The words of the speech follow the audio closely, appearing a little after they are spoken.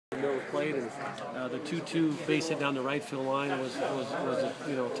played, and the 2-2 base hit down the right field line was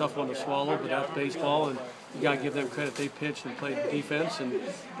a tough one to swallow, but that's baseball, and you got to give them credit. They pitched and played defense, and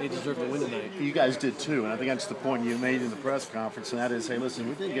they deserve to win tonight. You guys did too, and I think that's the point you made in the press conference, and that is, hey, listen,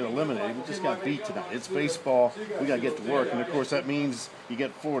 we didn't get eliminated, we just got beat tonight. It's baseball, we got to get to work, and of course that means you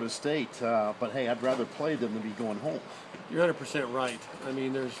get Florida State, but hey, I'd rather play them than be going home. You're 100% right. I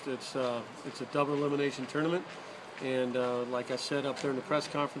mean, it's a double elimination tournament, and like I said up there in the press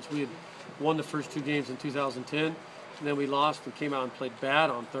conference, we had won the first 2 games in 2010, and then we lost and came out and played bad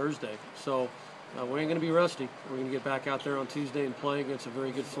on Thursday. So we ain't going to be rusty. We're going to get back out there on Tuesday and play against a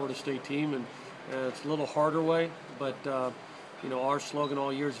very good Florida State team, and it's a little harder way, but our slogan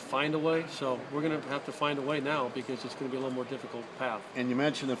all year is find a way, so we're going to have to find a way now because it's going to be a little more difficult path. And you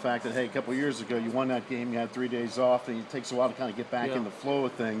mentioned the fact that, hey, a couple of years ago you won that game, you had 3 days off, and it takes a while to kind of get back in the flow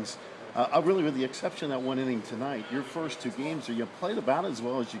of things. Really, with the exception of that one inning tonight, your first 2 games, you played about as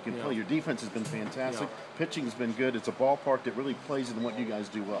well as you can play. Your defense has been fantastic. Pitching has been good. It's a ballpark that really plays into what you guys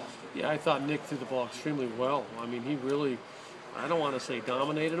do well. Yeah, I thought Nick threw the ball extremely well. I mean, he really, I don't want to say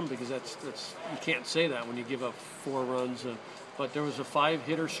dominated him because that's you can't say that when you give up 4 runs. But there was a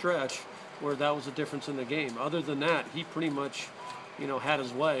 5-hitter stretch where that was the difference in the game. Other than that, he pretty much, had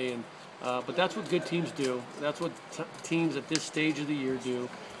his way. And but that's what good teams do. That's what teams at this stage of the year do.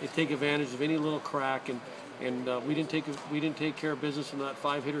 They take advantage of any little crack, and we didn't take care of business in that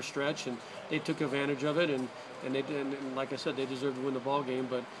 5-hitter stretch, and they took advantage of it, and like I said, they deserved to win the ball game.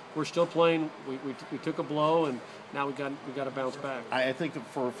 But we're still playing. We took a blow, and now we got to bounce back. I think that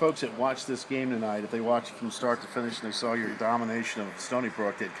for folks that watch this game tonight, if they watch it from start to finish and they saw your domination of Stony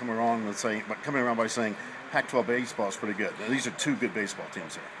Brook, they'd come around by saying Pac-12 baseball is pretty good. These are 2 good baseball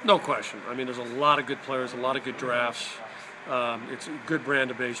teams here. No question. I mean, there's a lot of good players, a lot of good drafts. It's a good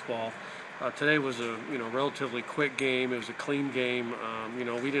brand of baseball. Today was a relatively quick game. It was a clean game.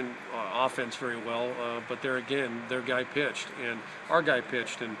 We didn't offense very well, but there again, their guy pitched and our guy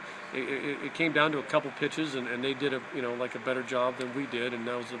pitched, and it came down to a couple pitches, and they did a better job than we did, and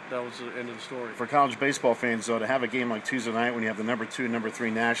that was the end of the story. For college baseball fans, though, to have a game like Tuesday night when you have the number 2, number 3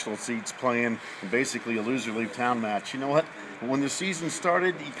 national seeds playing, and basically a loser leave town match, you know what? When the season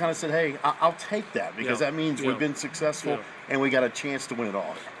started, you kind of said, hey, I'll take that because that means we've been successful and we got a chance to win it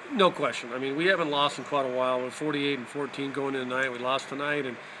all. No question. I mean, we haven't lost in quite a while. We're 48-14 going into tonight. We lost tonight,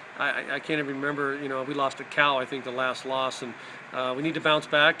 and I can't even remember. We lost to Cal, I think, the last loss, and we need to bounce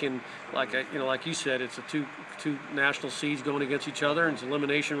back. And like you said, it's a two national seeds going against each other, and it's an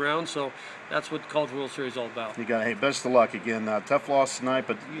elimination round. So that's what the College World Series is all about. You got, hey, best of luck again. Tough loss tonight,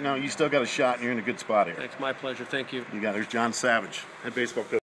 but you still got a shot, and you're in a good spot here. Thanks, my pleasure. Thank you. You got. There's John Savage, head baseball coach.